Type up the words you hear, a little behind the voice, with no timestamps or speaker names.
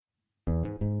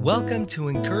Welcome to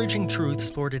Encouraging Truths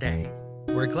for Today.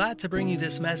 We're glad to bring you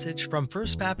this message from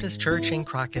First Baptist Church in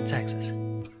Crockett, Texas.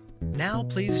 Now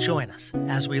please join us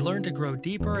as we learn to grow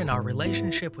deeper in our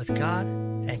relationship with God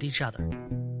and each other.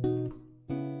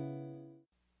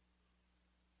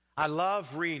 I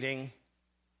love reading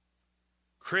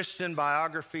Christian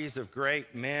biographies of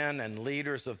great men and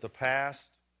leaders of the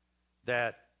past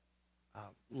that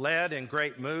led in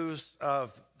great moves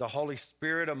of the Holy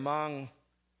Spirit among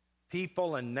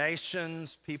people and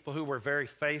nations, people who were very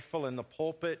faithful in the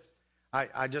pulpit.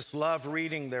 I just love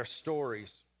reading their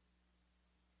stories.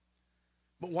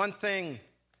 But one thing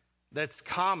that's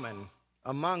common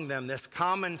among them, this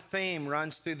common theme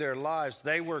runs through their lives.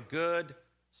 They were good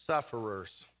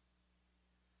sufferers.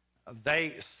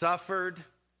 They suffered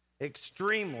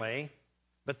extremely,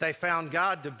 but they found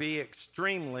God to be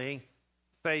extremely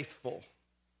faithful.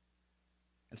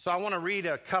 And so I want to read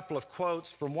a couple of quotes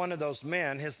from one of those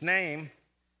men. His name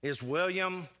is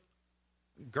William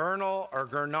Gurnall or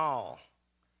Gurnall.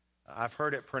 I've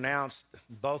heard it pronounced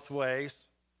both ways.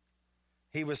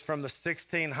 He was from the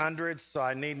 1600s, so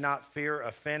I need not fear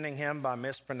offending him by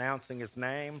mispronouncing his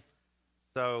name.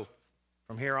 So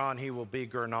from here on, he will be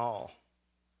Gurnall.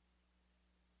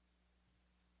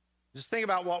 Just think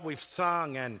about what we've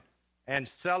sung and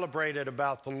celebrated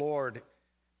about the Lord.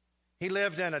 He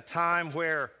lived in a time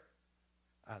where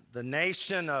the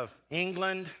nation of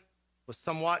England was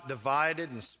somewhat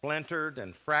divided and splintered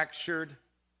and fractured.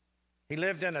 He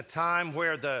lived in a time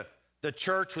where the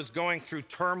church was going through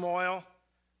turmoil.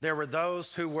 There were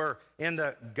those who were in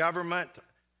the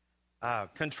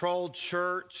government-controlled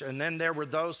church, and then there were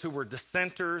those who were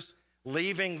dissenters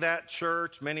leaving that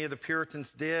church. Many of the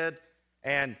Puritans did,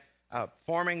 and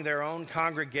forming their own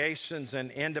congregations in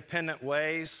independent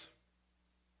ways.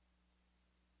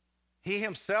 He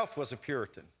himself was a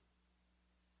Puritan,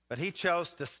 but he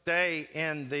chose to stay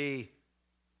in the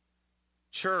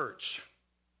Church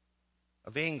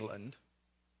of England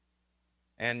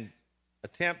and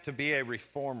attempt to be a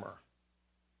reformer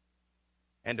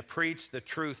and to preach the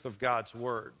truth of God's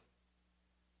word.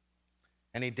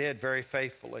 And he did very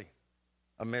faithfully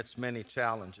amidst many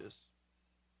challenges.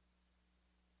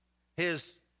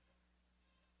 His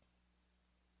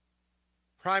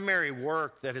primary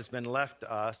work that has been left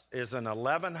to us is an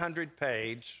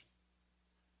 1,100-page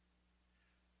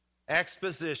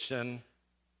exposition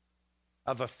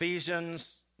of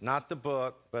Ephesians, not the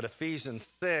book, but Ephesians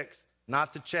 6,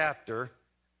 not the chapter,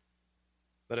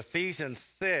 but Ephesians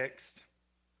 6,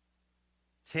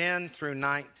 10 through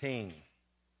 19.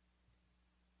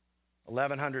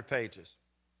 1,100 pages.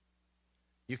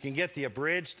 You can get the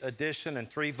abridged edition in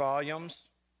 3 volumes.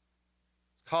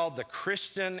 It's called The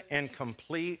Christian in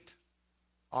Complete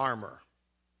Armor.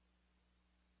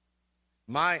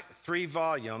 My 3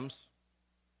 volumes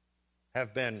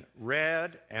have been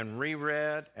read and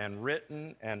reread and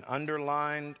written and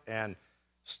underlined and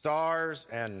stars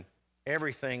and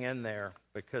everything in there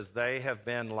because they have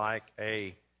been like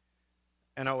an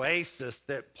oasis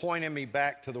that pointed me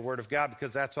back to the Word of God,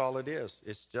 because that's all it is.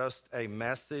 It's just a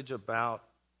message about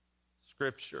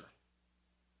Scripture.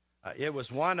 It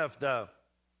was one of the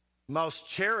most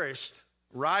cherished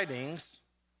writings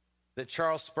that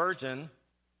Charles Spurgeon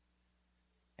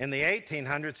in the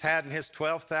 1800s had in his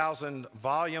 12,000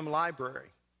 volume library.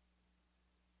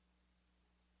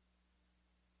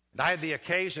 And I had the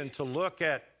occasion to look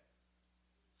at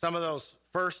some of those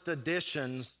first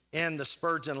editions in the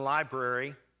Spurgeon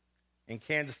Library in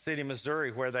Kansas City,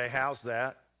 Missouri, where they housed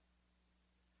that.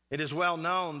 It is well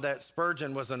known that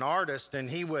Spurgeon was an artist, and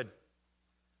he would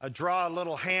draw a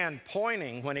little hand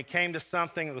pointing when he came to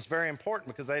something that was very important,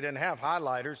 because they didn't have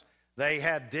highlighters. They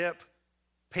had dip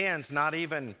pens, not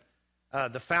even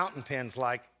the fountain pens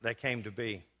like they came to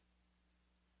be.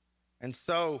 And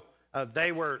so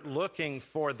they were looking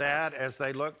for that as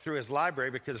they looked through his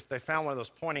library, because if they found one of those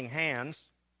pointing hands,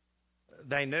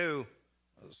 they knew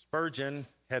Spurgeon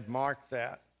had marked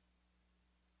that.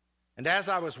 And as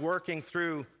I was working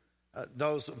through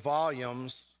those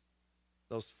volumes,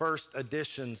 those first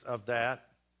editions of that,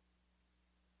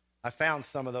 I found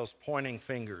some of those pointing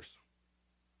fingers.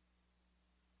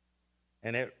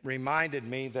 And it reminded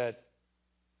me that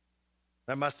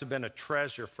must have been a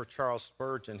treasure for Charles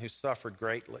Spurgeon, who suffered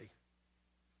greatly.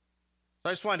 So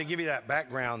I just wanted to give you that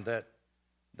background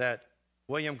that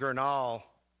William Gurnall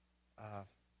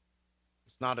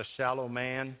was not a shallow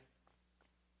man.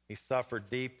 He suffered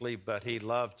deeply, but he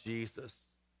loved Jesus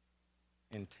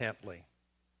intently.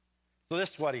 So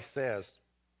this is what he says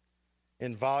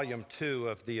in volume 2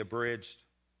 of the abridged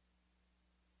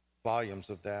volumes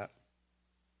of that.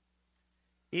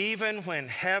 Even when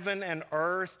heaven and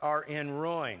earth are in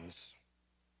ruins,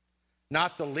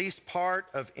 not the least part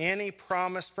of any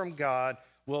promise from God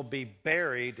will be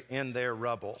buried in their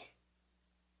rubble.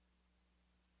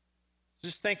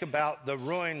 Just think about the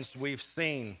ruins we've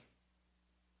seen,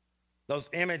 those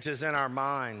images in our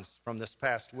minds from this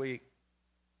past week.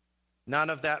 None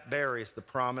of that buries the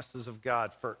promises of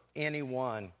God for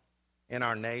anyone in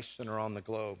our nation or on the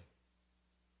globe.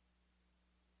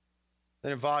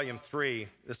 Then in volume 3,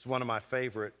 this is one of my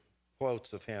favorite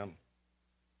quotes of him.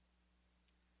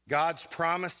 God's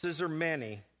promises are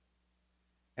many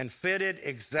and fitted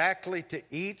exactly to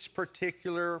each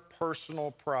particular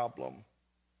personal problem.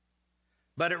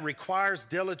 But it requires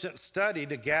diligent study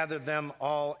to gather them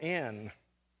all in.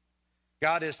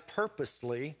 God has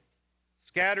purposely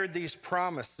scattered these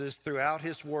promises throughout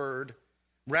his word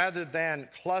rather than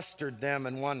clustered them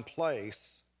in one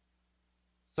place.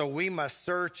 So we must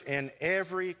search in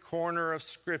every corner of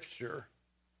Scripture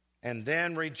and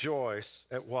then rejoice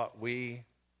at what we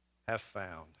have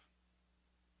found.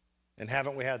 And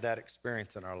haven't we had that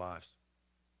experience in our lives?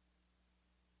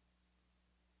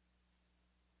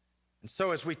 And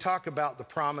so as we talk about the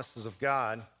promises of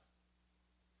God,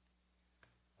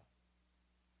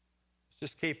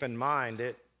 just keep in mind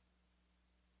those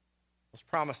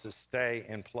promises stay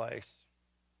in place.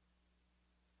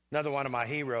 Another one of my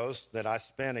heroes that I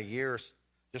spent a year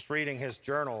just reading his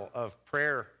journal of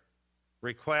prayer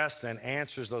requests and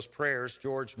answers those prayers,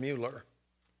 George Mueller.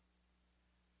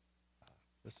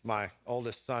 This is my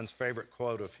oldest son's favorite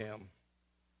quote of him.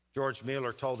 George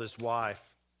Mueller told his wife,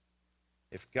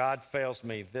 "If God fails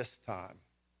me this time,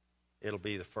 it'll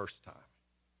be the first time."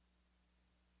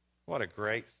 What a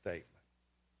great statement.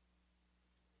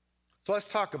 So let's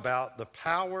talk about the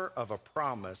power of a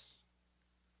promise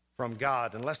from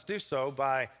God. And let's do so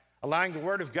by allowing the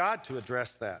Word of God to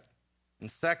address that. In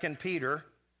 2 Peter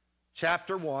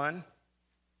chapter 1,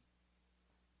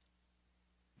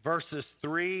 verses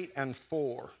 3 and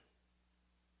 4.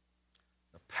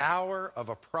 The power of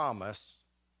a promise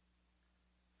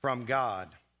from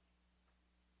God.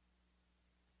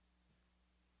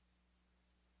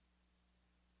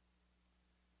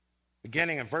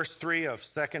 Beginning in verse 3 of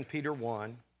 2 Peter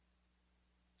 1.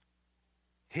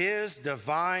 His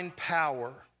divine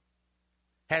power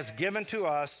has given to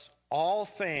us all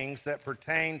things that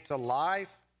pertain to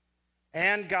life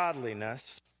and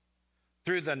godliness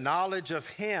through the knowledge of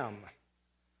him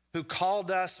who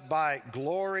called us by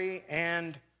glory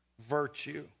and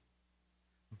virtue,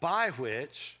 by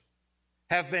which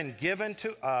have been given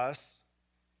to us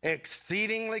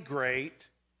exceedingly great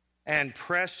and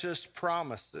precious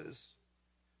promises,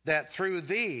 that through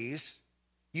these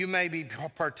you may be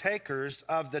partakers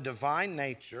of the divine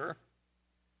nature,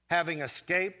 having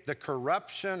escaped the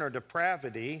corruption or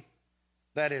depravity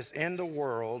that is in the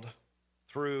world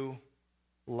through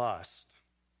lust.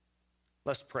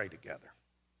 Let's pray together.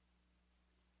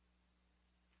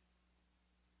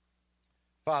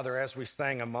 Father, as we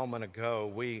sang a moment ago,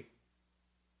 we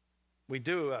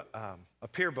do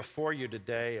appear before you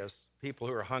today as people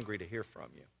who are hungry to hear from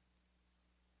you.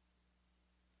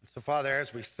 And so, Father,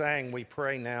 as we sang, we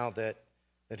pray now that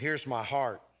here's my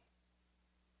heart.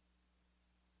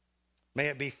 May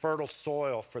it be fertile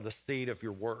soil for the seed of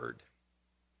your word.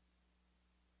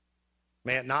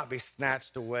 May it not be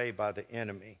snatched away by the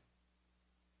enemy.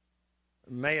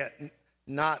 May it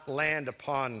not land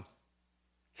upon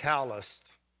calloused,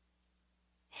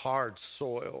 hard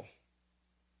soil.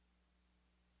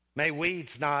 May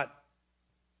weeds not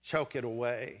choke it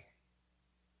away.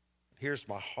 Here's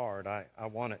my heart. I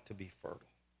want it to be fertile.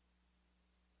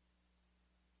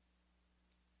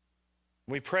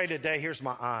 We pray today, here's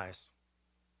my eyes.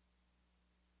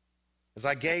 As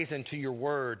I gaze into your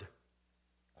word,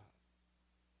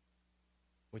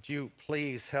 would you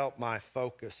please help my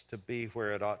focus to be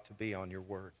where it ought to be on your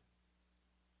word?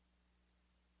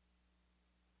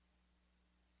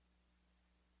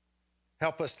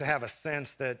 Help us to have a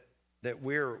sense that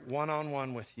we're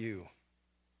one-on-one with you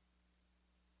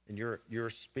and you're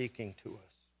speaking to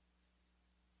us.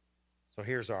 So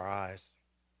here's our eyes.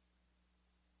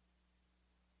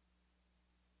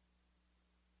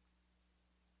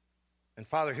 And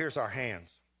Father, here's our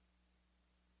hands.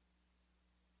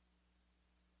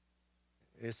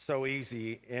 It's so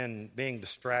easy in being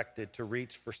distracted to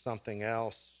reach for something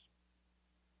else,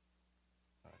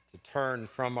 to turn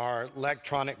from our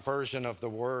electronic version of the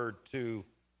word to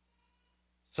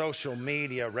social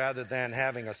media rather than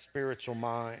having a spiritual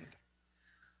mind.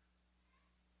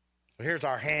 So here's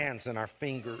our hands and our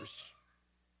fingers.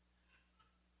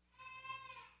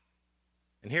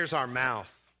 And here's our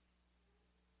mouth.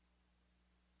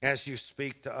 As you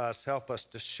speak to us, help us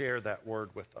to share that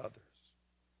word with others.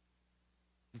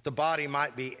 that the body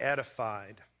might be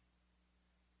edified,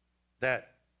 that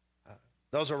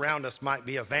those around us might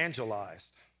be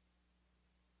evangelized,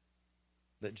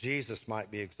 that Jesus might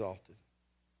be exalted.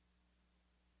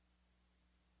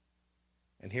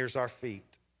 And here's our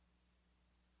feet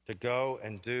to go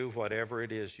and do whatever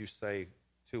it is you say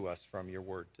to us from your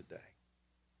word today.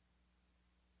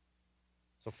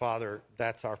 So, Father,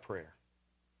 that's our prayer,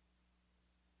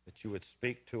 that you would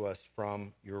speak to us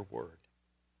from your word.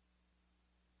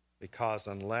 Because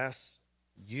unless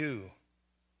you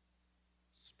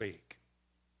speak,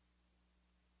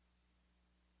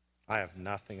 I have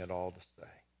nothing at all to say.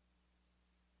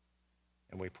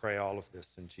 And we pray all of this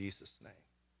in Jesus' name.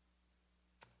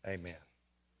 Amen.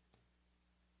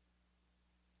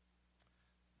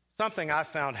 Something I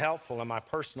found helpful in my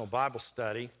personal Bible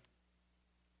study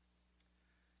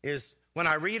is when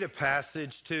I read a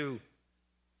passage to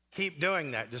keep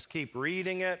doing that. Just keep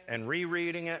reading it and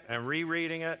rereading it and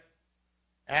rereading it,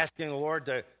 asking the Lord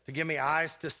to give me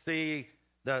eyes to see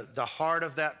the heart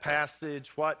of that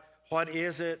passage. What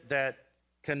is it that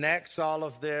connects all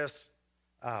of this?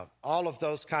 All of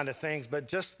those kind of things. But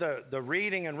just the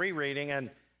reading and rereading,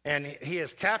 and he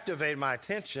has captivated my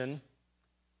attention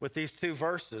with these two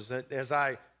verses. As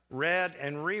I read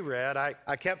and reread,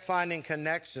 I kept finding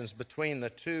connections between the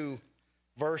two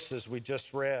verses we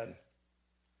just read.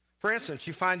 For instance,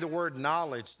 you find the word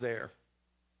knowledge there.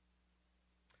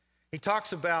 He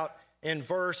talks about, in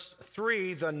verse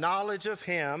 3, the knowledge of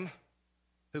him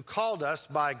who called us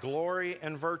by glory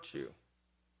and virtue.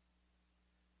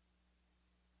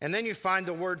 And then you find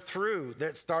the word through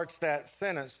that starts that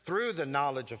sentence, through the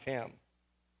knowledge of him.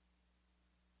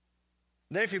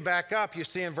 Then if you back up, you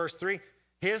see in verse 3,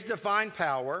 his divine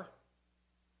power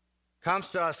comes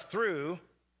to us through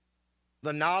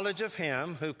the knowledge of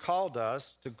him who called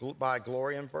us by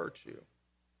glory and virtue.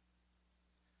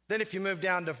 Then if you move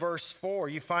down to verse 4,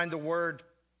 you find the word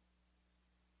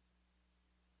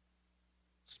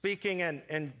speaking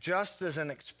in just as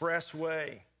an express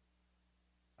way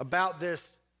about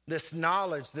this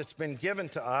knowledge that's been given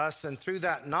to us, and through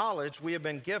that knowledge we have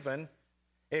been given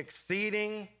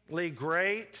exceedingly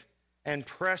great and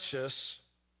precious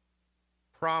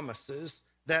promises,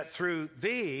 that through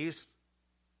these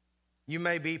you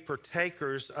may be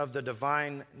partakers of the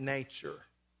divine nature.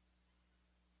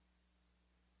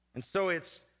 And so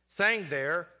it's saying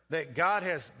there that God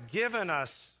has given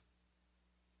us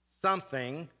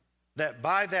something, that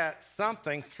by that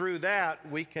something, through that,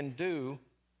 we can do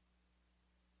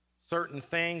certain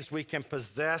things, we can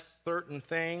possess certain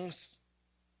things.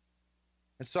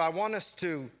 And so I want us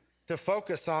to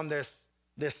focus on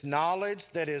this knowledge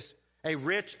that is a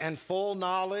rich and full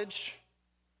knowledge.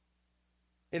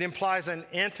 It implies an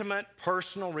intimate,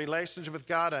 personal relationship with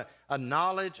God, a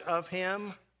knowledge of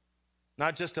him,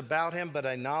 not just about him, but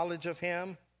a knowledge of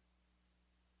him.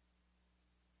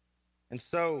 And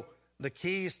so the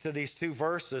keys to these two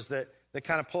verses that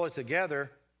kind of pull it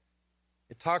together,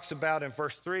 it talks about in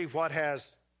verse 3 what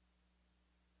has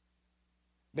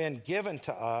been given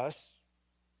to us,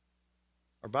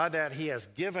 or by that he has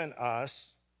given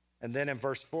us, and then in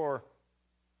verse 4,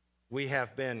 we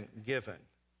have been given.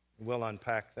 We'll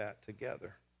unpack that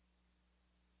together.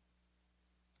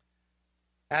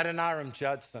 Adoniram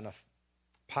Judson, a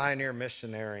pioneer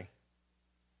missionary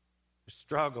who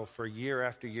struggled for year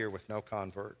after year with no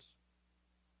converts,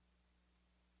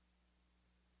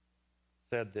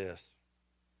 said this: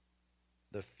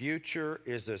 the future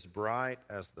is as bright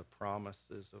as the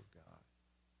promises of God.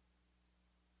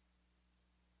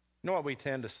 You know what we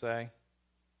tend to say?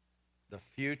 The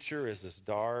future is as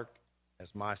dark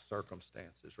as my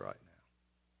circumstances right now.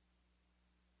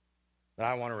 But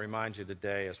I want to remind you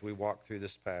today, as we walk through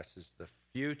this passage, the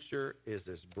future is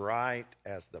as bright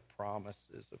as the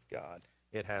promises of God.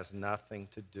 It has nothing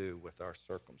to do with our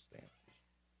circumstances.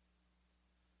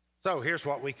 So here's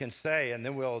what we can say, and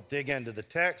then we'll dig into the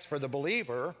text. For the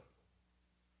believer,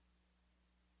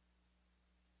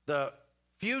 the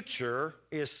future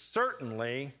is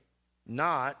certainly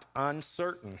not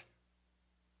uncertain.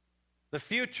 The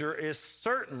future is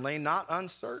certainly not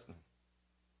uncertain.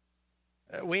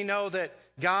 We know that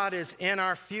God is in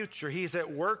our future. He's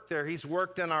at work there. He's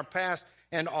worked in our past.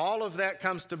 And all of that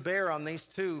comes to bear on these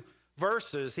two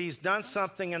verses. He's done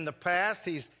something in the past.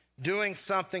 He's doing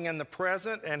something in the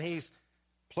present. And he's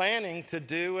planning to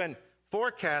do and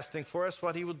forecasting for us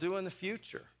what he will do in the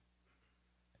future.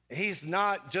 He's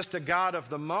not just a God of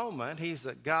the moment. He's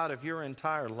a God of your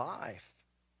entire life.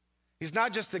 He's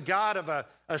not just a God of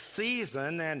a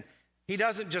season, and he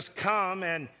doesn't just come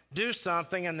and do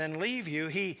something and then leave you.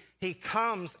 He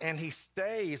comes and he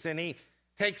stays, and he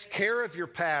takes care of your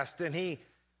past, and he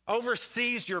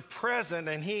oversees your present,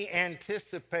 and he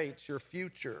anticipates your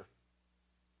future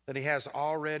that he has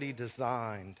already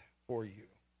designed for you.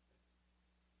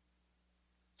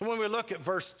 So when we look at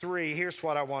verse 3, here's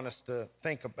what I want us to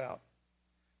think about.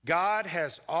 God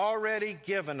has already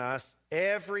given us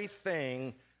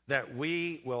everything that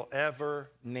we will ever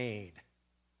need.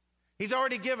 He's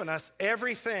already given us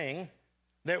everything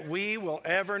that we will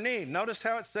ever need. Notice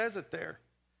how it says it there.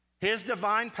 His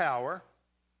divine power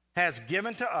has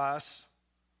given to us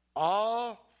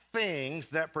all things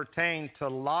that pertain to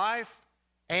life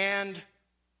and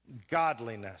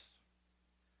godliness.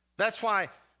 That's why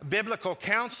biblical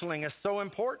counseling is so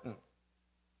important,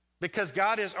 because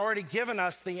God has already given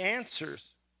us the answers.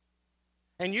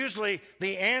 And usually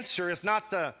the answer is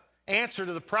not the answer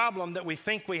to the problem that we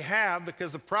think we have,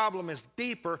 because the problem is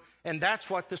deeper, and that's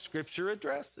what the Scripture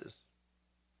addresses.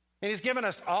 And he's given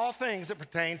us all things that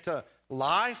pertain to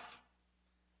life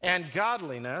and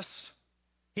godliness.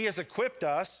 He has equipped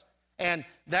us, and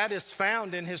that is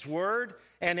found in his word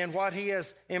and in what he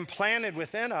has implanted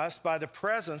within us by the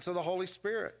presence of the Holy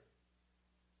Spirit.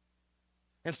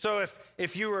 And so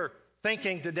if you were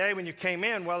thinking today when you came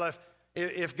in, well,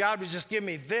 if God would just give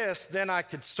me this, then I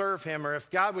could serve him. Or if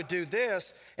God would do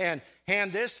this and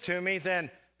hand this to me,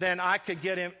 then I could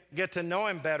get to know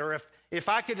him better. If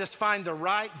I could just find the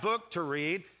right book to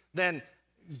read, then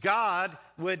God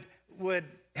would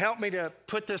help me to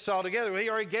put this all together.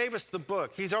 He already gave us the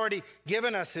book. He's already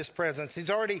given us his presence. He's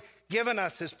already given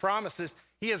us his promises.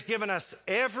 He has given us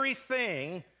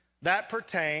everything that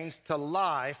pertains to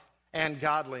life and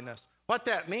godliness. What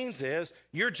that means is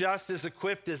you're just as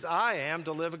equipped as I am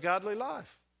to live a godly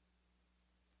life.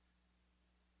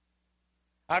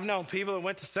 I've known people that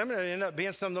went to seminary and ended up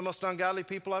being some of the most ungodly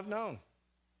people I've known.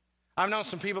 I've known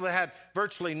some people that had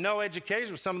virtually no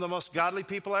education with some of the most godly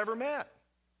people I ever met.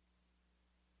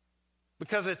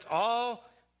 Because it's all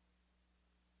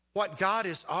what God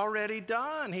has already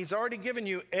done. He's already given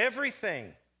you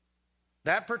everything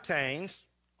that pertains,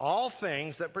 all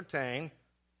things that pertain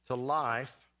to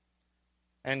life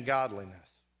and godliness.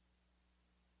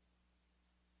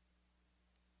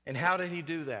 And how did he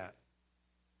do that?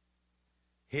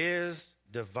 His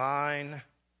divine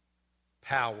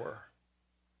power.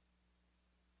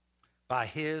 By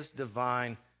his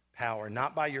divine power,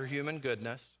 not by your human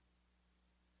goodness,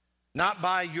 not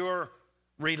by your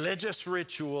religious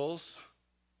rituals.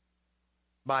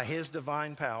 By his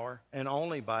divine power, and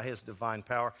only by his divine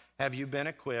power, have you been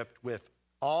equipped with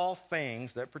all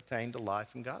things that pertain to life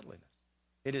and godliness.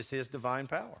 It is his divine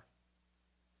power.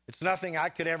 It's nothing I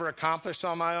could ever accomplish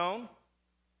on my own.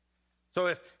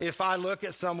 So if I look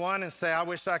at someone and say, I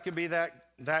wish I could be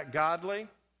that godly,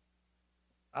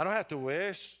 I don't have to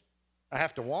wish, I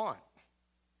have to want.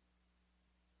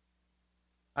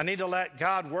 I need to let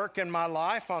God work in my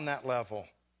life on that level.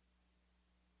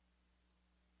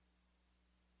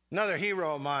 Another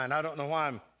hero of mine, I don't know why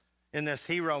I'm in this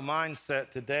hero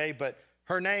mindset today, but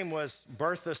her name was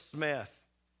Bertha Smith.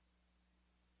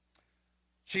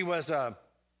 She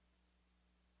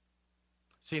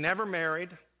never married.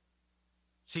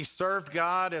 She served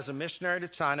God as a missionary to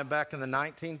China back in the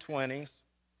 1920s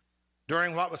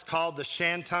during what was called the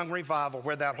Shantung Revival,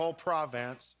 where that whole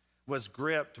province was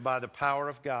gripped by the power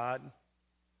of God.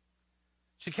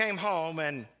 She came home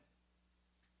and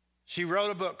she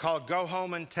wrote a book called Go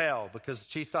Home and Tell, because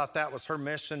she thought that was her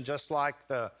mission, just like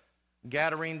the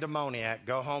Gadarene demoniac.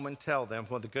 Go home and tell them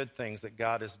what the good things that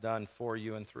God has done for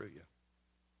you and through you.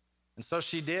 And so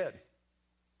she did.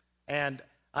 And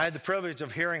I had the privilege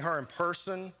of hearing her in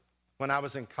person when I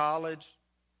was in college.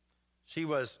 She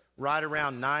was right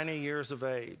around 90 years of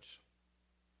age.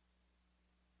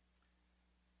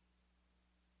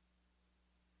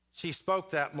 She spoke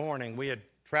that morning. We had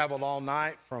traveled all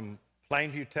night from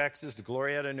Plainview, Texas to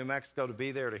Glorieta, New Mexico to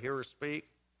be there to hear her speak,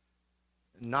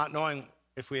 not knowing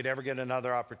if we'd ever get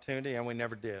another opportunity, and we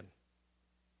never did,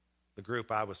 the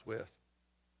group I was with.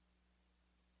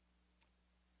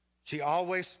 She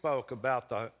always spoke about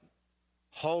the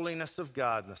holiness of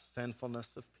God and the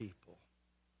sinfulness of people.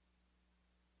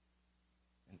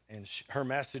 And her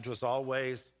message was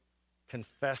always,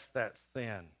 confess that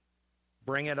sin,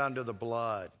 bring it under the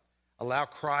blood, allow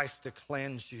Christ to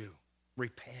cleanse you,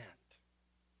 repent.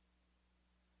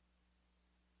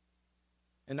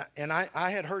 And I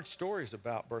had heard stories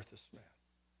about Bertha Smith.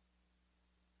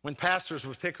 When pastors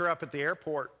would pick her up at the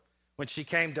airport, when she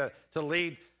came to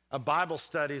lead Bible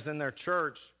studies in their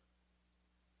church,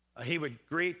 he would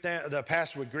greet them, the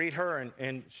pastor would greet her,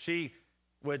 and she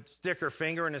would stick her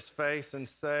finger in his face and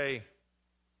say,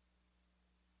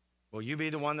 will you be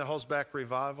the one that holds back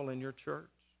revival in your church?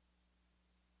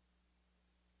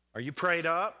 Are you prayed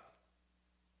up,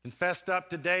 confessed up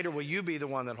to date, or will you be the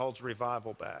one that holds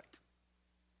revival back?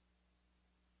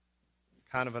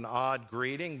 Kind of an odd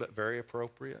greeting, but very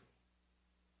appropriate.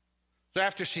 So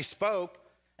after she spoke,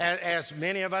 as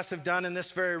many of us have done in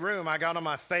this very room, I got on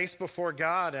my face before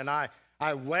God and I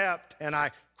wept and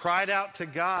I cried out to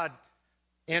God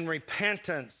in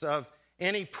repentance of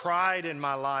any pride in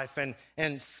my life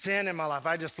and sin in my life.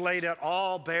 I just laid it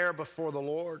all bare before the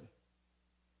Lord.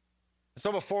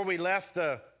 So before we left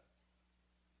the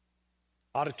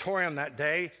auditorium that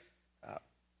day,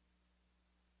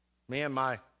 me and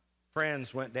my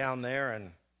friends went down there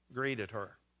and greeted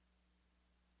her.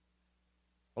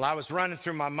 Well, I was running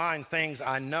through my mind things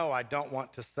I know I don't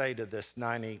want to say to this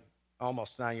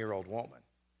almost 9-year-old woman.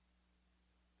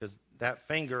 Because that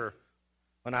finger,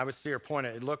 when I would see her point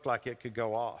it looked like it could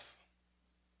go off.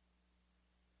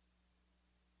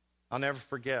 I'll never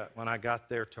forget when I got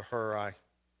there to her, I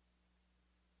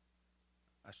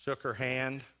shook her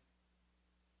hand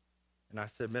and I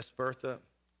said, Miss Bertha,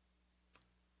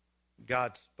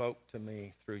 God spoke to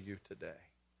me through you today.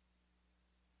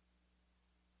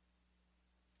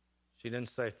 She didn't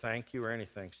say thank you or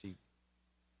anything. She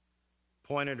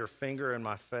pointed her finger in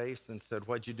my face and said,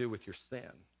 what'd you do with your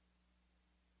sin?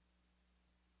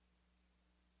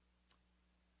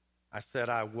 I said,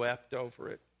 I wept over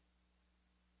it.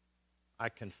 I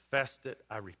confessed it.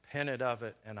 I repented of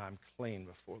it, and I'm clean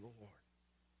before the Lord.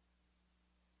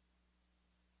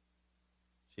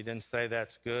 She didn't say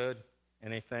that's good,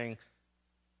 anything.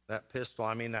 That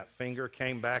finger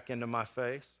came back into my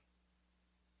face.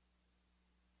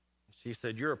 She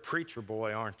said, you're a preacher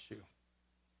boy, aren't you?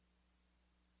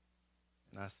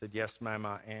 And I said, yes, ma'am,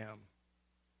 I am.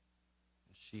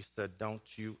 And she said, don't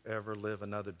you ever live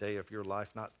another day of your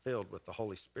life not filled with the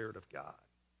Holy Spirit of God.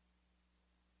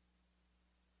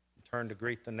 And turned to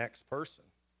greet the next person.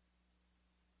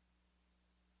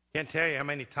 Can't tell you how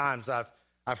many times I've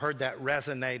heard that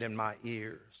resonate in my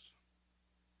ears.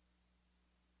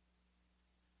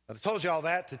 I told you all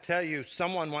that to tell you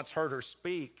someone once heard her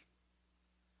speak.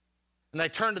 And they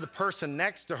turned to the person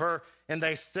next to her and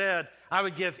they said, I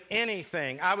would give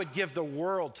anything, I would give the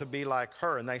world to be like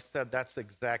her. And they said, that's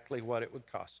exactly what it would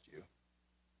cost you,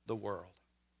 the world.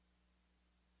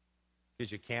 Because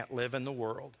you can't live in the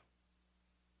world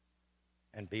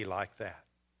and be like that.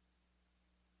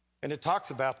 And it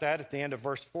talks about that at the end of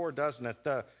verse 4, doesn't it?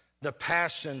 The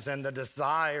passions and the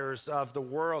desires of the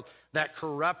world, that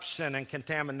corruption and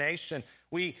contamination.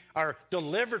 We are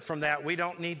delivered from that. We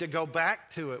don't need to go back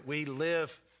to it. We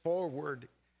live forward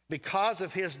because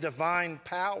of his divine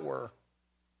power.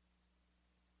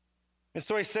 And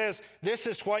so he says, this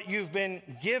is what you've been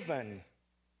given.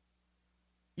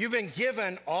 You've been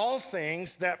given all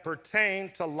things that pertain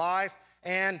to life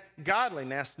and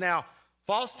godliness. Now,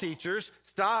 false teachers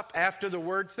stop after the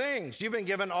word things. You've been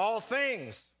given all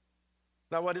things.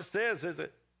 That's not what it says, is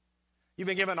it? You've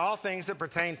been given all things that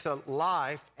pertain to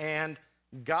life and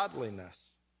godliness.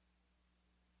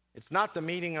 It's not the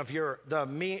meeting of your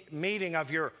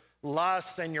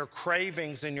lusts and your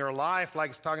cravings in your life,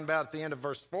 like it's talking about at the end of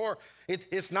verse 4.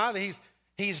 It's not that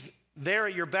he's there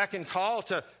at your beck and call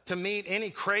to meet any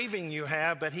craving you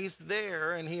have, but he's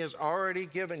there and he has already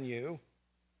given you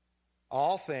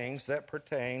all things that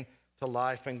pertain to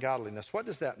life and godliness. What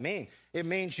does that mean? It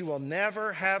means you will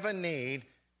never have a need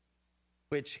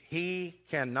which he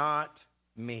cannot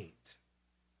meet.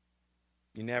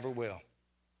 You never will.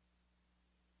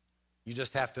 You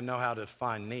just have to know how to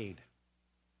define need.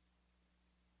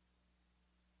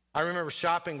 I remember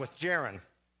shopping with Jaron.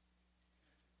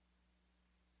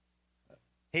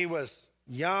 He was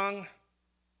young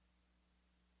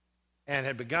and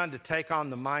had begun to take on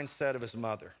the mindset of his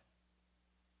mother.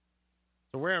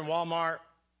 So we're in Walmart,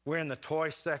 we're in the toy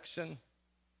section,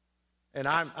 and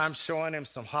I'm showing him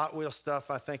some Hot Wheels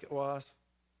stuff, I think it was.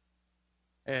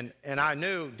 And I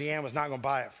knew Deanne was not going to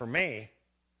buy it for me.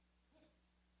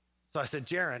 So I said,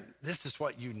 Jaron, this is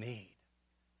what you need.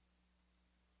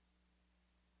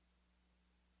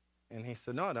 And he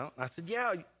said, no, I don't. I said,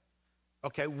 yeah,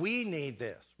 okay, we need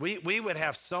this. We would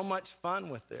have so much fun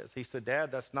with this. He said,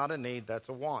 Dad, that's not a need, that's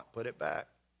a want. Put it back.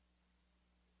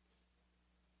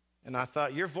 And I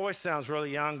thought, your voice sounds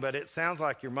really young, but it sounds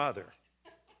like your mother.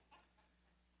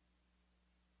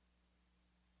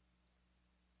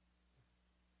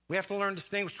 We have to learn to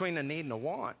distinguish between a need and a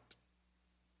want.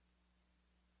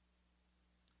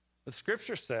 The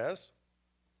Scripture says,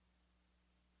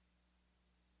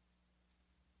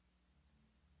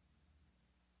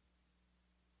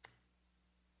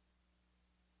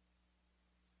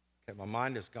 okay, my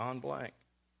mind has gone blank.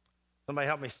 Somebody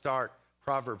help me start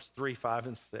Proverbs 3, 5,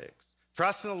 and 6.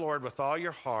 Trust in the Lord with all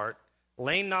your heart.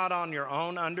 Lean not on your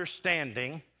own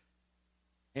understanding.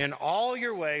 In all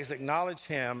your ways acknowledge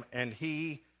him, and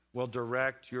he will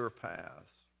direct your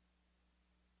paths.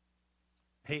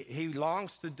 He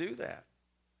longs to do that.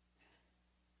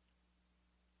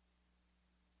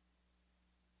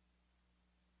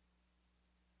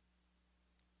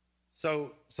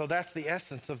 So that's the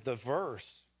essence of the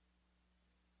verse.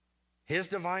 His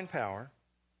divine power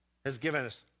has given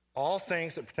us all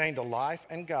things that pertain to life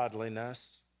and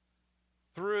godliness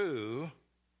through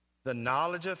the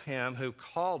knowledge of him who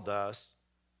called us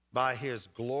by his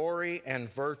glory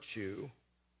and virtue.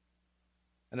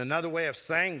 And another way of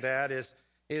saying that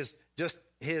is just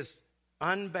his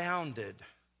unbounded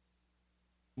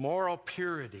moral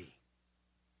purity,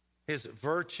 his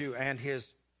virtue, and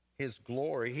his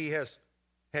glory. He has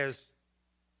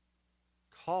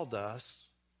called us,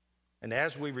 and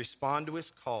as we respond to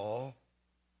his call,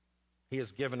 he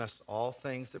has given us all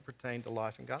things that pertain to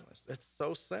life and godliness. It's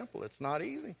so simple. It's not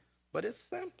easy, but it's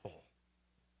simple.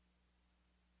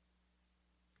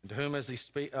 To whom is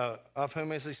he of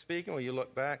whom is he speaking? Well, you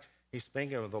look back, he's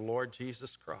speaking of the Lord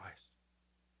Jesus Christ.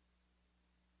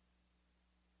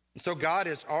 And so God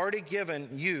has already given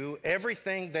you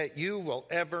everything that you will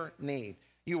ever need.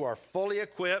 You are fully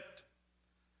equipped.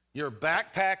 Your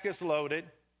backpack is loaded.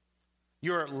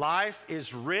 Your life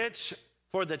is rich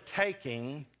for the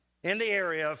taking in the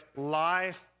area of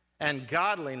life and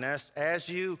godliness. As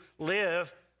you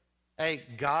live a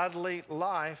godly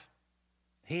life,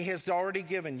 he has already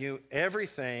given you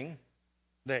everything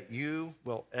that you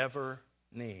will ever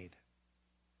need.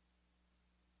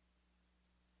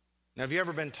 Now, have you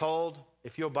ever been told,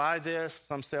 if you'll buy this,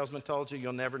 some salesman told you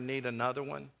you'll never need another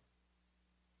one?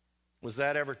 Was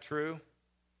that ever true?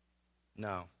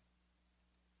 No.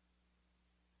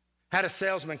 Had a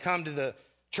salesman come to the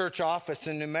church office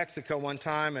in New Mexico one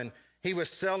time, and he was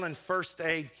selling first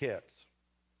aid kits.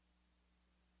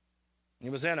 He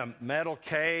was in a metal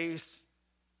case,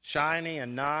 shiny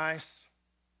and nice,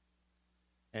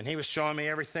 and he was showing me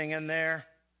everything in there,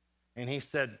 and he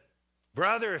said,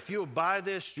 "Brother, if you'll buy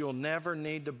this, you'll never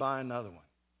need to buy another one."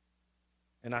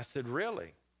 And I said,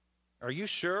 "Really? Are you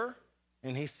sure?"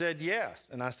 And he said, "Yes."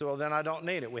 And I said, "Well, then I don't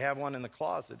need it. We have one in the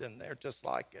closet in there just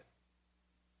like it."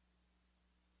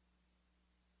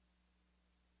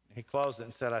 He closed it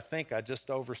and said, "I think I just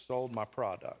oversold my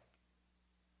product."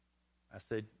 I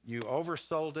said, "You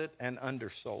oversold it and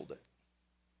undersold it."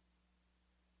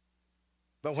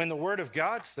 But when the Word of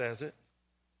God says it,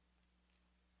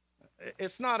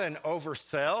 it's not an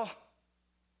oversell.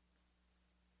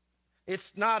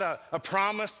 It's not a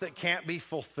promise that can't be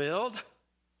fulfilled.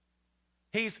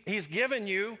 He's given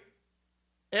you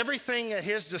everything at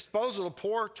his disposal to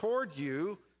pour toward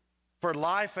you for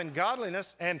life and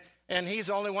godliness, and he's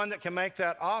the only one that can make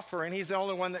that offer, and he's the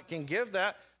only one that can give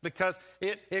that because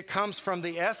it comes from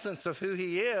the essence of who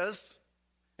he is,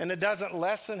 and it doesn't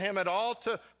lessen him at all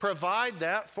to provide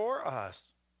that for us.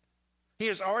 He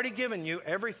has already given you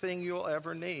everything you'll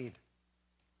ever need.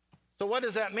 So what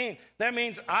does that mean? That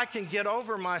means I can get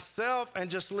over myself and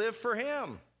just live for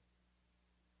him.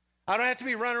 I don't have to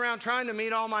be running around trying to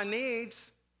meet all my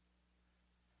needs.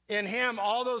 In him,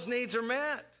 all those needs are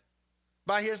met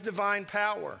by his divine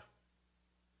power.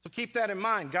 So keep that in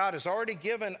mind. God has already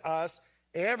given us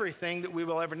everything that we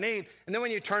will ever need. And then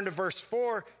when you turn to verse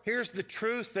 4, here's the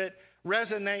truth that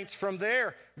resonates from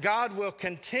there. God will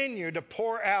continue to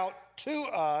pour out to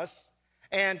us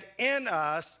and in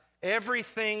us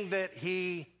everything that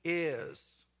he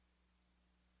is.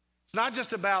 It's not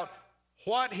just about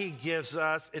what he gives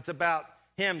us, it's about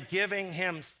him giving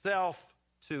himself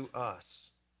to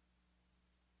us.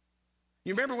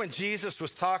 You remember when Jesus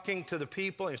was talking to the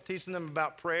people, he was teaching them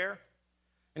about prayer,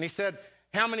 and he said,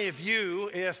 "How many of you,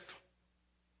 if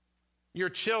your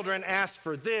children asked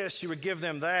for this, you would give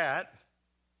them that?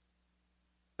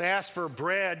 If they asked for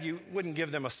bread, you wouldn't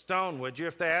give them a stone, would you?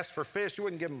 If they asked for fish, you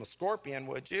wouldn't give them a scorpion,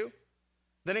 would you?"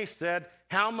 Then he said,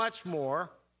 "How much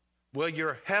more will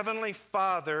your heavenly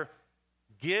Father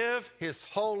give his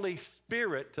Holy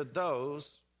Spirit to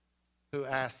those who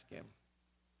ask him?"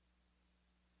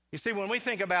 You see, when we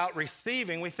think about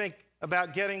receiving, we think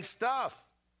about getting stuff.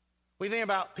 We think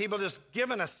about people just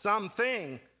giving us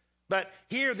something. But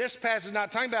here, this passage is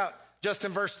not talking about just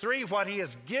in verse 3 what he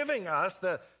is giving us,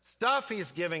 the stuff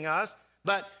he's giving us.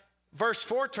 But verse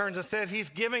 4 turns and says he's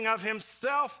giving of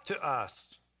himself to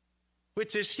us,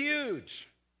 which is huge.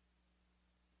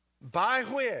 By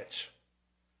which,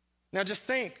 now just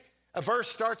think, a verse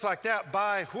starts like that,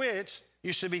 by which,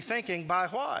 you should be thinking, by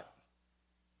what?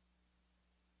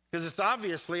 Because it's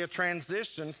obviously a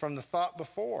transition from the thought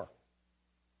before.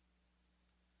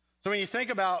 So when you think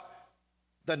about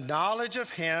the knowledge of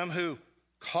him who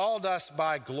called us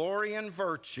by glory and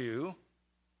virtue,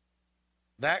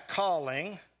 that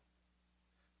calling,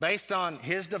 based on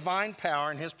his divine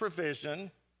power and his provision,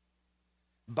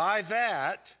 by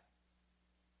that,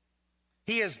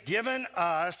 he has given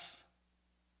us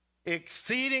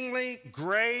exceedingly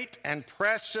great and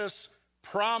precious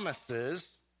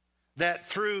promises, that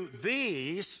through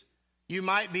these you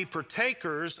might be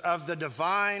partakers of the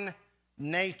divine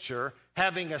nature,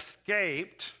 having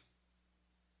escaped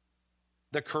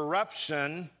the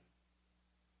corruption,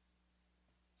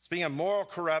 speaking of moral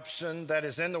corruption that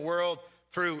is in the world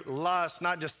through lust,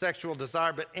 not just sexual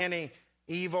desire, but any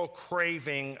evil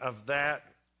craving of that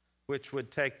which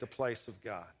would take the place of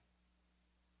God.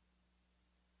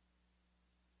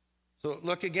 So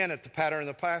look again at the pattern of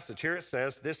the passage. Here it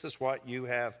says, this is what you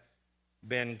have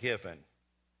been given.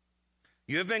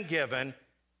 You have been given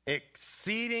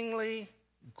exceedingly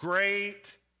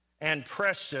great and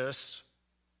precious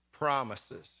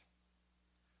promises.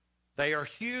 They are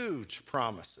huge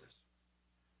promises.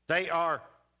 They are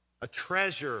a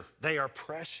treasure. They are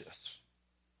precious.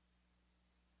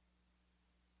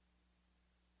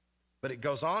 But it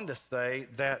goes on to say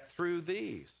that through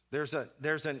these, there's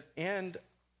an end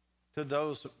to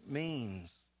those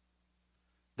means.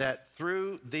 That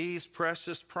through these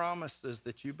precious promises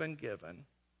that you've been given,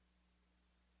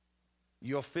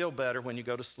 you'll feel better when you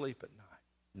go to sleep at night.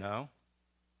 No.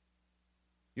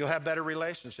 You'll have better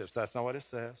relationships. That's not what it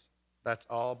says. That's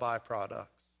all byproducts.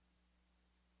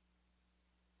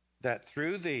 That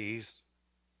through these,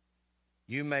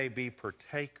 you may be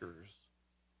partakers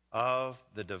of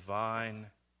the divine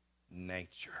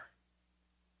nature.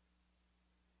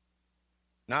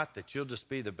 Not that you'll just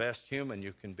be the best human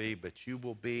you can be, but you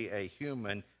will be a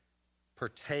human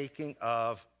partaking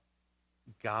of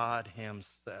God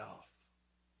himself,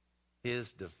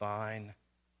 his divine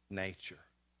nature.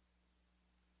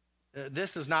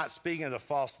 This is not speaking of the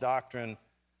false doctrine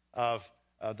of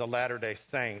the Latter-day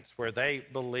Saints, where they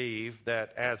believe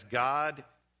that as God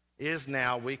is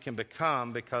now, we can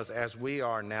become, because as we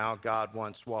are now, God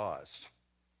once was.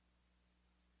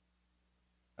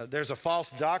 There's a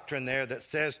false doctrine there that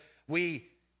says we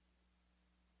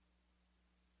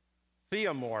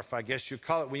theomorph, I guess you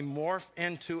call it. We morph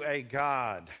into a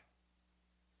God.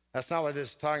 That's not what this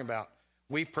is talking about.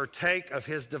 We partake of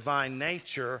his divine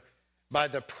nature by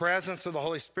the presence of the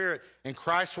Holy Spirit and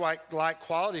Christ-like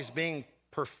qualities being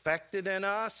perfected in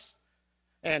us.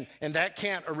 And that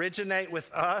can't originate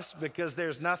with us, because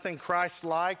there's nothing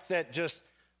Christ-like that just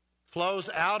flows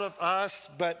out of us,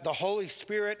 but the Holy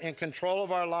Spirit in control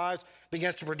of our lives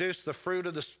begins to produce the fruit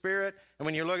of the Spirit. And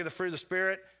when you look at the fruit of the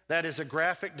Spirit, that is a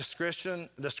graphic description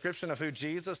of who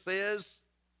Jesus is.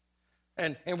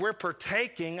 And we're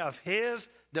partaking of his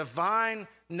divine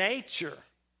nature.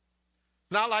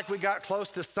 It's not like we got close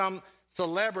to some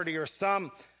celebrity or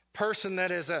some person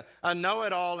that is a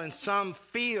know-it-all in some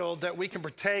field that we can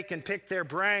partake and pick their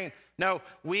brain. No,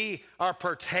 we are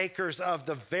partakers of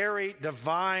the very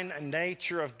divine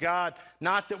nature of God.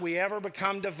 Not that we ever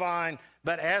become divine,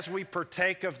 but as we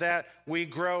partake of that, we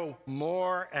grow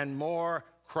more and more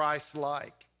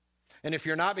Christ-like. And if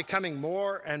you're not becoming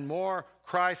more and more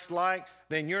Christ-like,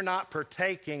 then you're not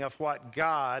partaking of what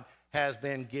God has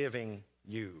been giving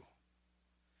you.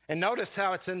 And notice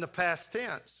how it's in the past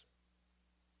tense.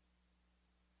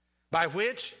 By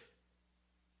which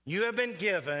you have been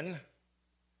given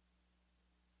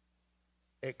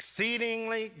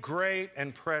exceedingly great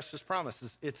and precious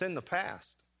promises. It's in the past.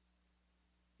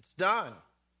 It's done.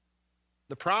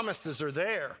 The promises are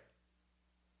there.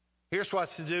 Here's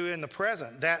what's to do in the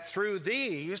present. That through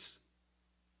these,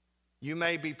 you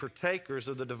may be partakers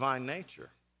of the divine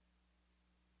nature.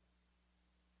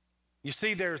 You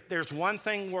see, there's one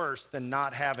thing worse than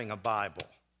not having a Bible.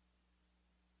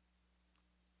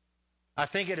 I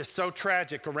think it is so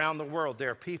tragic around the world. There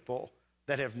are people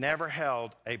that have never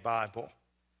held a Bible.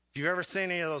 If you've ever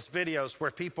seen any of those videos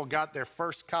where people got their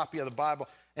first copy of the Bible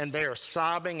and they are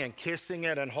sobbing and kissing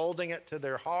it and holding it to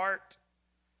their heart,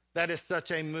 that is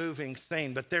such a moving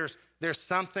scene. But there's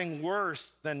something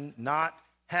worse than not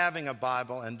having a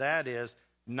Bible, and that is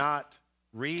not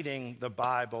reading the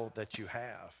Bible that you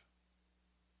have.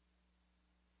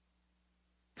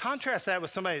 Contrast that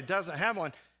with somebody that doesn't have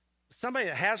one. Somebody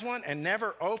that has one and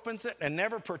never opens it and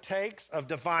never partakes of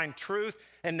divine truth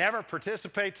and never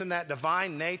participates in that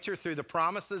divine nature through the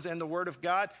promises in the Word of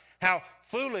God. How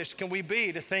foolish can we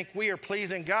be to think we are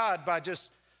pleasing God by just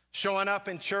showing up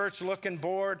in church, looking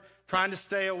bored, trying to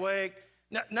stay awake?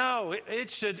 No, it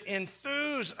should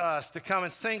enthuse us to come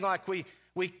and sing like we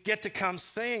we get to come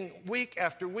sing week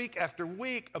after week after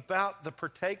week about the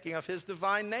partaking of his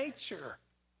divine nature.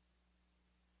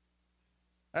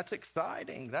 That's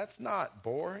exciting. That's not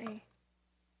boring.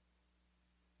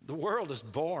 The world is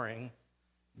boring.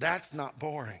 That's not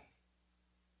boring.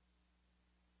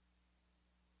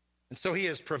 And so he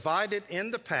has provided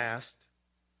in the past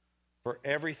for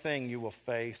everything you will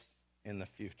face in the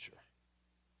future.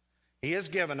 He has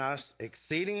given us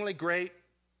exceedingly great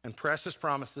and precious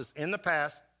promises in the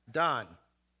past, done.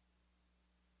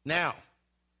 Now,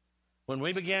 when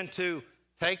we begin to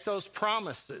take those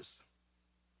promises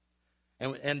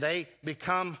and they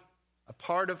become a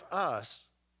part of us,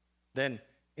 then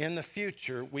in the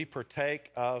future we partake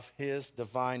of his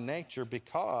divine nature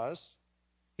because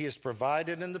he has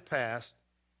provided in the past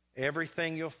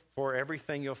everything you'll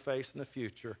face in the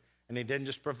future. And he didn't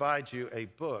just provide you a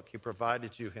book, he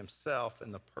provided you himself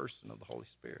in the person of the Holy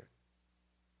Spirit.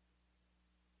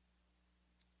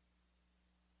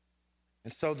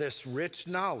 And so this rich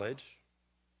knowledge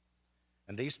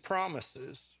and these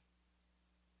promises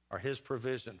are his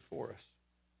provision for us.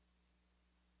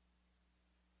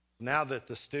 Now that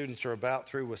the students are about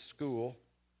through with school,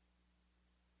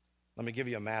 let me give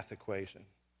you a math equation.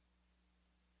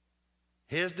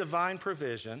 His divine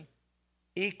provision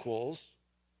equals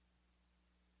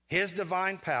his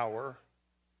divine power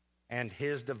and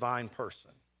his divine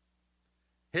person.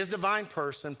 His divine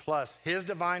person plus his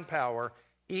divine power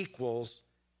equals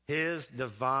his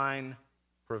divine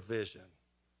provision.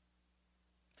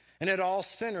 And it all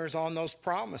centers on those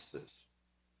promises.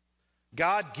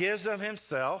 God gives of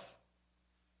himself.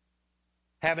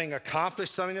 Having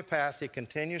accomplished something in the past, he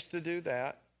continues to do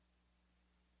that.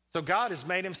 So God has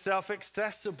made himself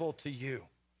accessible to you.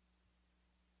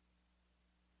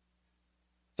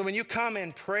 So when you come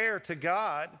in prayer to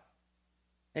God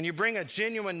and you bring a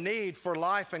genuine need for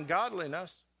life and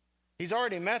godliness, he's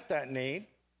already met that need.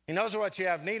 He knows what you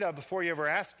have need of before you ever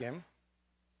ask him.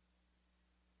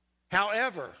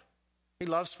 However, he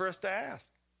loves for us to ask.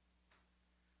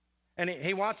 And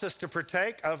he wants us to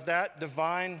partake of that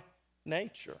divine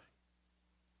nature.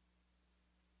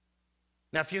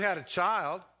 Now, if you had a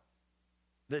child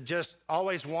that just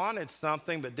always wanted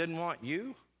something but didn't want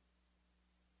you,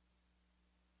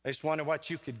 they just wanted what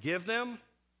you could give them,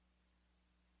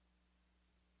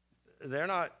 they're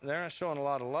not showing a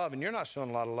lot of love, and you're not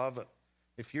showing a lot of love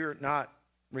if you're not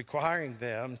requiring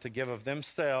them to give of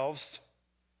themselves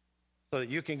so that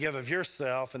you can give of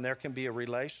yourself and there can be a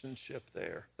relationship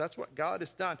there. That's what God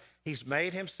has done. He's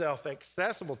made himself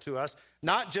accessible to us,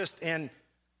 not just in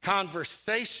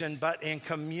conversation, but in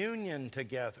communion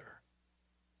together.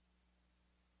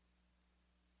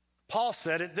 Paul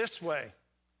said it this way: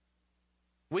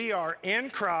 we are in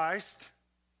Christ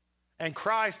and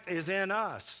Christ is in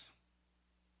us.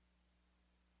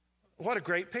 What a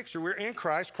great picture. We're in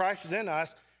Christ, Christ is in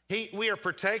us. We are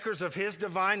partakers of his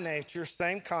divine nature,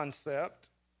 same concept.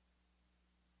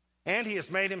 And he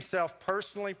has made himself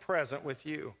personally present with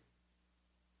you.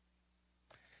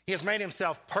 He has made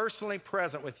himself personally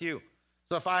present with you.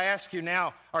 So if I ask you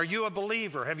now, are you a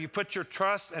believer? Have you put your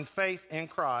trust and faith in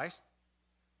Christ?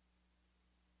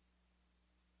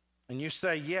 And you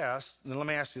say yes, then let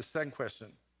me ask you the second question.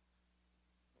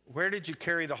 Where did you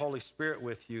carry the Holy Spirit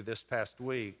with you this past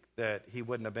week that he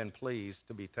wouldn't have been pleased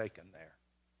to be taken there?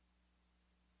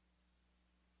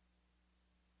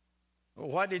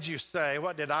 What did you say?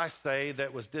 What did I say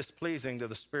that was displeasing to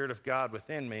the Spirit of God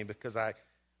within me? Because I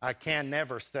can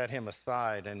never set him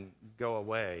aside and go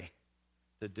away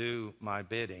to do my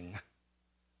bidding.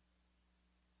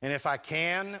 And if I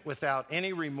can, without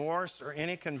any remorse or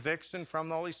any conviction from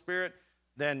the Holy Spirit,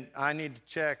 then I need to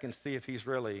check and see if he's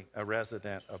really a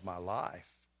resident of my life.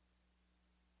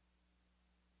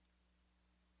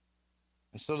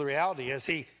 And so the reality is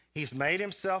he's made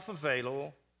himself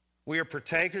available. We are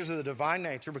partakers of the divine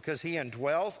nature because he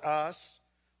indwells us.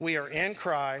 We are in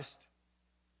Christ.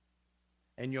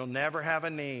 And you'll never have a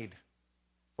need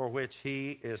for which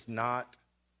he is not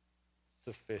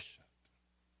sufficient.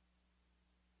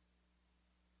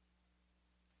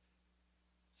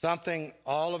 Something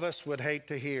all of us would hate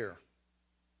to hear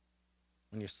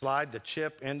when you slide the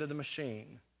chip into the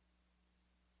machine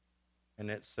and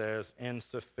it says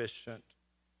insufficient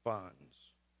funds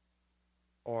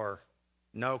or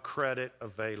no credit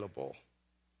available.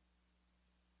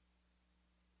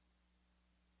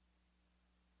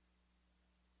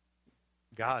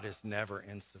 God is never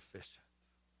insufficient.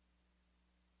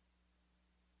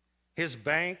 His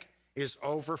bank is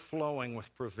overflowing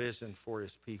with provision for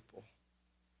his people.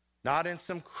 Not in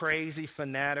some crazy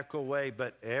fanatical way,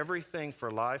 but everything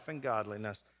for life and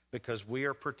godliness because we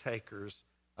are partakers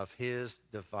of his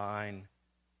divine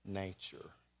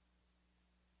nature.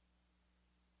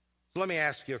 So let me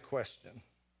ask you a question.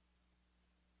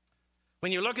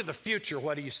 When you look at the future,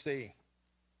 what do you see?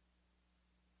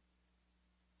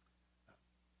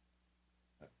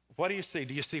 What do you see?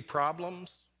 Do you see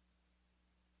problems?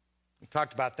 We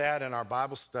talked about that in our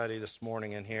Bible study this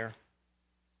morning in here.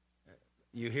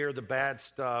 You hear the bad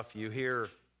stuff. You hear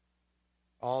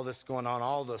all this going on,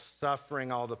 all the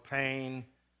suffering, all the pain,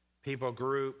 people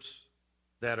groups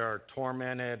that are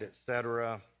tormented,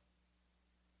 etc.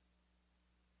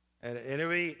 And it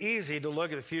would be easy to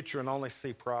look at the future and only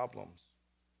see problems.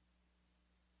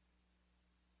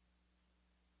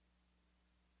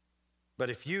 But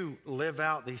if you live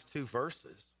out these two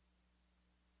verses,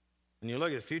 and you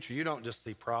look at the future, you don't just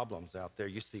see problems out there,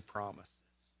 you see promises.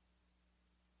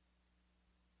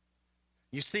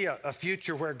 You see a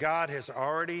future where God has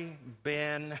already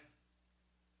been,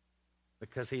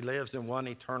 because he lives in one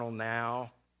eternal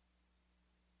now.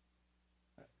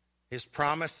 His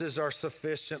promises are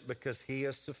sufficient because he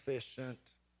is sufficient.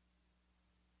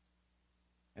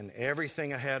 And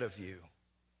everything ahead of you,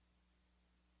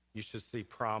 you should see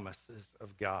promises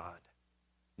of God,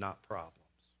 not problems.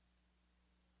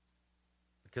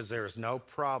 Because there is no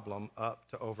problem up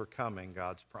to overcoming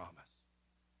God's promise.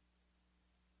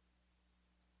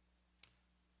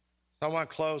 So I want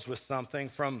to close with something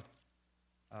from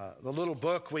the little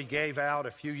book we gave out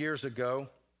a few years ago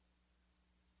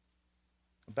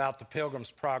about the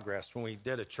Pilgrim's Progress, when we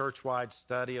did a church-wide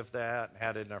study of that and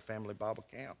had it in our family Bible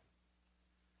camp.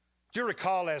 Do you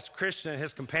recall, as Christian and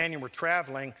his companion were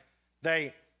traveling,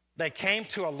 they came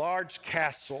to a large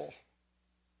castle.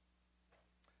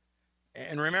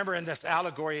 And remember, in this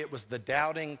allegory, it was the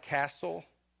Doubting Castle.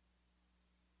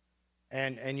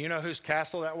 And you know whose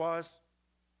castle that was?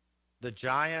 The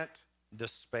giant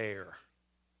Despair.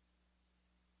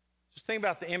 Just think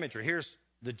about the imagery. Here's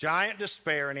the giant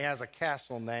Despair, and he has a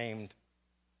castle named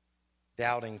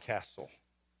Doubting Castle.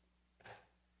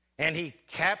 And he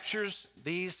captures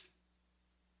these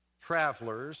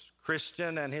travelers,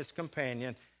 Christian and his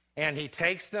companion, and he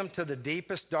takes them to the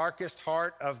deepest, darkest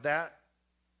heart of that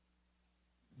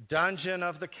dungeon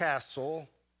of the castle,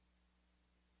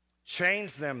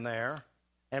 chains them there,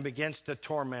 and begins to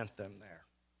torment them there.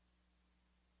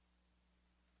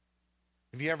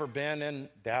 Have you ever been in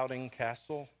Doubting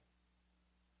Castle?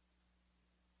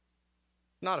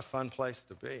 It's not a fun place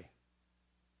to be.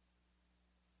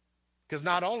 Because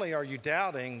not only are you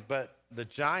doubting, but the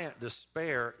giant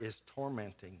Despair is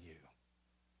tormenting you.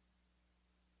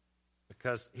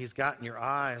 Because he's gotten your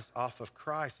eyes off of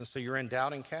Christ. And so you're in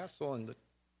Doubting Castle and the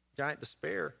giant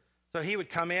Despair. So he would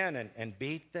come in and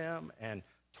beat them and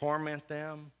torment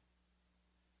them.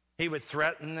 He would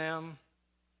threaten them.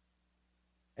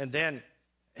 And then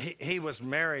he was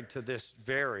married to this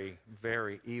very,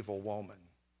 very evil woman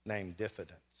named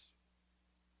Diffidence.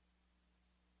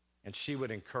 And she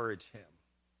would encourage him.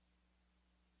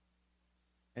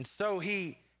 And so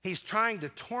he's trying to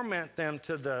torment them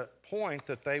to the point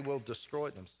that they will destroy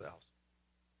themselves.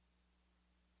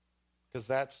 Because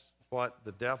that's what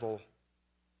the devil,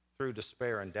 through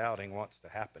despair and doubting, wants to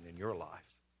happen in your life.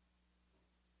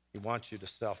 He wants you to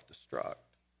self-destruct.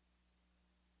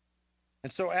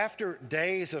 And so after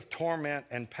days of torment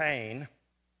and pain,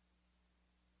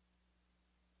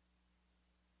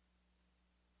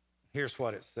 here's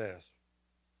what it says.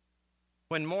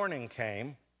 When morning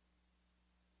came,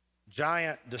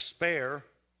 giant Despair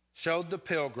showed the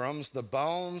pilgrims the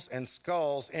bones and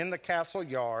skulls in the castle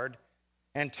yard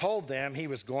and told them he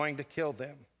was going to kill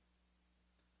them.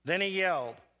 Then he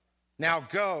yelled, "Now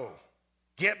go,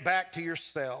 get back to your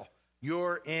cell.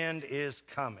 Your end is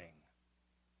coming."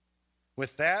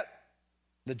 With that,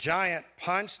 the giant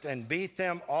punched and beat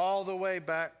them all the way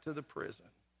back to the prison.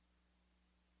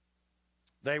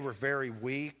 They were very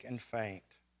weak and faint.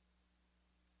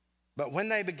 But when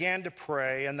they began to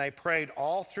pray, and they prayed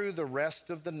all through the rest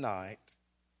of the night,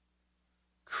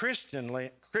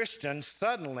 Christian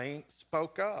suddenly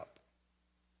spoke up.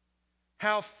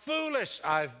 "How foolish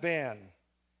I've been,"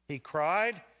 he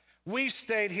cried. "We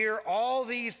stayed here all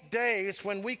these days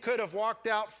when we could have walked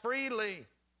out freely."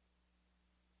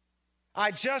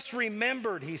 "I just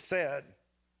remembered," he said.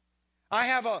 "I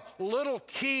have a little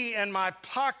key in my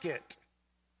pocket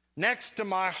next to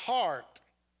my heart.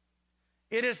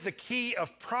 It is the key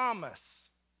of promise.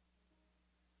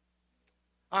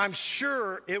 I'm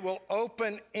sure it will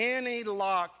open any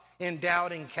lock in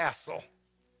Doubting Castle."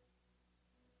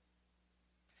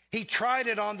 He tried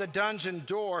it on the dungeon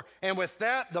door, and with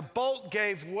that, the bolt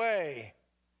gave way,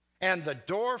 and the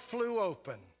door flew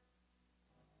open,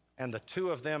 and the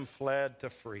two of them fled to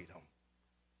freedom.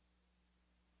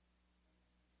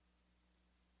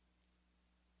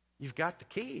 You've got the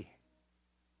key.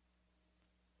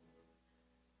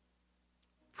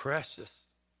 Precious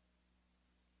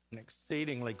and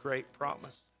exceedingly great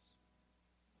promises.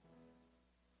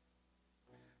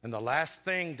 And the last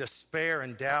thing despair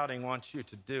and doubting wants you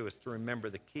to do is to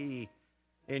remember the key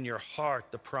in your heart,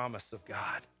 the promise of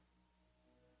God.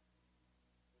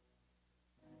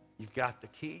 You've got the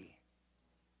key.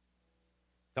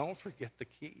 Don't forget the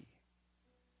key.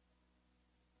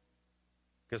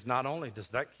 Because not only does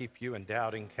that keep you in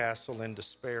doubting castle and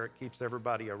despair, it keeps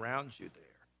everybody around you there.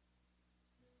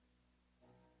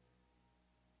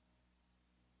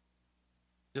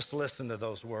 Just listen to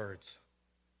those words.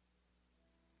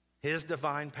 His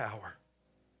divine power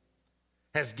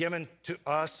has given to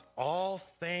us all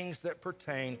things that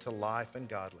pertain to life and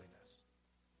godliness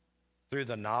through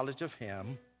the knowledge of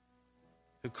him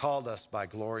who called us by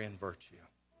glory and virtue,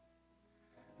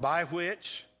 by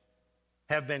which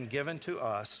have been given to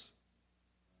us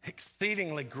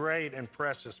exceedingly great and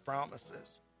precious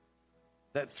promises,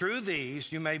 that through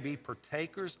these you may be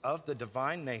partakers of the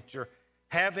divine nature,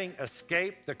 having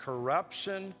escaped the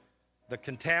corruption, the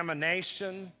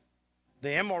contamination,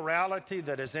 the immorality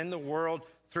that is in the world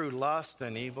through lust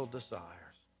and evil desires.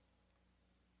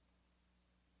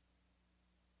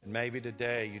 And maybe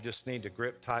today you just need to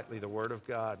grip tightly the Word of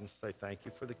God and say, thank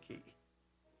you for the key.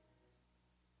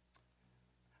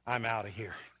 I'm out of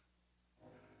here.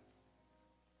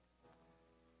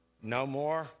 No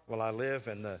more will I live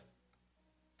in the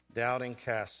doubting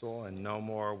castle, and no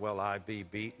more will I be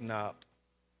beaten up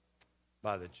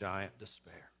by the giant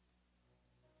despair.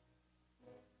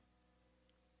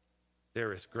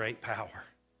 There is great power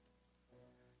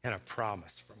and a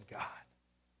promise from God.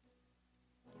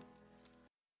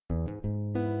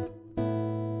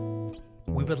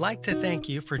 We would like to thank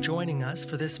you for joining us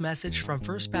for this message from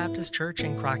First Baptist Church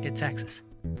in Crockett, Texas.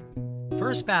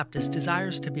 First Baptist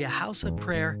desires to be a house of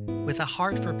prayer with a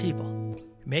heart for people,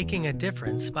 making a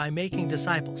difference by making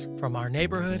disciples from our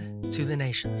neighborhood to the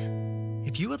nations.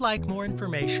 If you would like more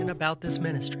information about this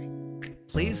ministry,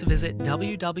 please visit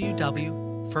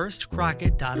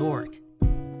www.firstcrockett.org.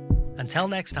 Until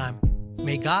next time,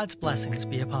 may God's blessings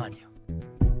be upon you.